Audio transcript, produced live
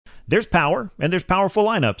there's power and there's powerful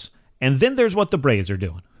lineups. And then there's what the Braves are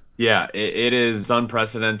doing. Yeah, it is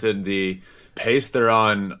unprecedented. The pace they're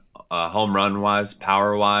on home run-wise,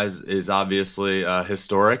 power-wise, is obviously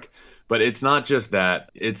historic. But it's not just that.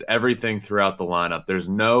 It's everything throughout the lineup. There's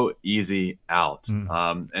no easy out.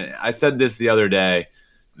 And I said this the other day.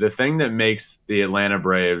 The thing that makes the Atlanta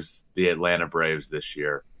Braves this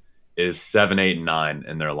year is 7, 8, and 9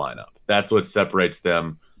 in their lineup. That's what separates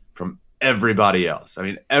them from everybody else. I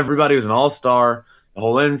mean, everybody was an all-star, the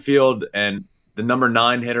whole infield, and the number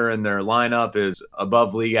 9 hitter in their lineup is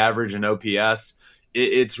above league average in OPS.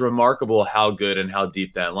 It's remarkable how good and how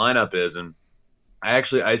deep that lineup is. And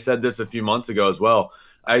I said this a few months ago as well.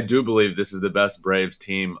 I do believe this is the best Braves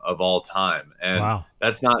team of all time. And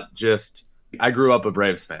That's not just – I grew up a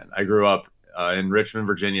Braves fan. I grew up in Richmond,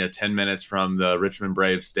 Virginia, 10 minutes from the Richmond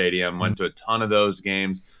Braves Stadium, went to a ton of those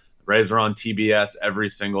games. The Braves were on TBS every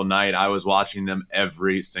single night. I was watching them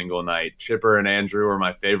every single night. Chipper and Andrew were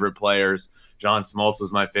my favorite players. John Smoltz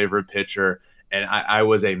was my favorite pitcher. And I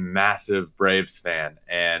was a massive Braves fan.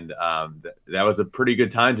 And that was a pretty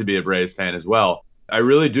good time to be a Braves fan as well. I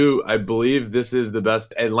really do. I believe this is the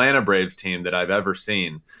best Atlanta Braves team that I've ever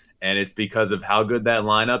seen. And it's because of how good that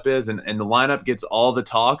lineup is. And the lineup gets all the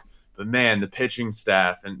talk. But, man, the pitching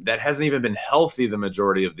staff, and that hasn't even been healthy the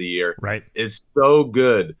majority of the year, is so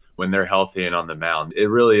good when they're healthy and on the mound. It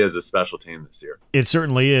really is a special team this year. It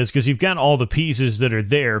certainly is, because you've got all the pieces that are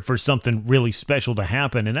there for something really special to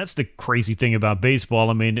happen, and that's the crazy thing about baseball.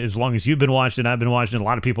 I mean, as long as you've been watching, I've been watching, a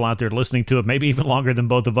lot of people out there listening to it, maybe even longer than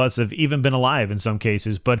both of us have even been alive in some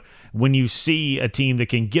cases. But when you see a team that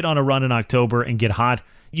can get on a run in October and get hot,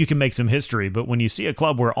 you can make some history. But when you see a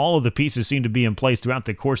club where all of the pieces seem to be in place throughout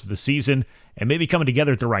the course of the season and maybe coming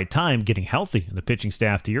together at the right time, getting healthy, and the pitching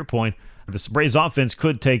staff, to your point, the Braves offense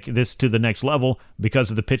could take this to the next level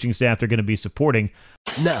because of the pitching staff they're going to be supporting.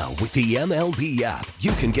 Now, with the MLB app,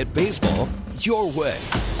 you can get baseball your way.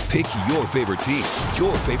 Pick your favorite team,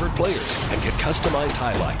 your favorite players, and get customized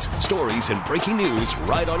highlights, stories, and breaking news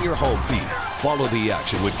right on your home feed. Follow the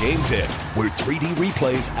action with Game Day, where 3D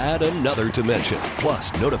replays add another dimension.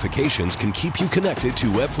 Plus, notifications can keep you connected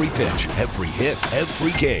to every pitch, every hit,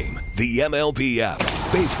 every game. The MLB app.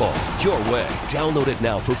 Baseball your way. Download it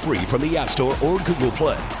now for free from the App Store or Google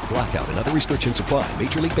Play. Blackout and other restrictions apply.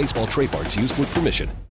 Major League Baseball trademarks used with permission.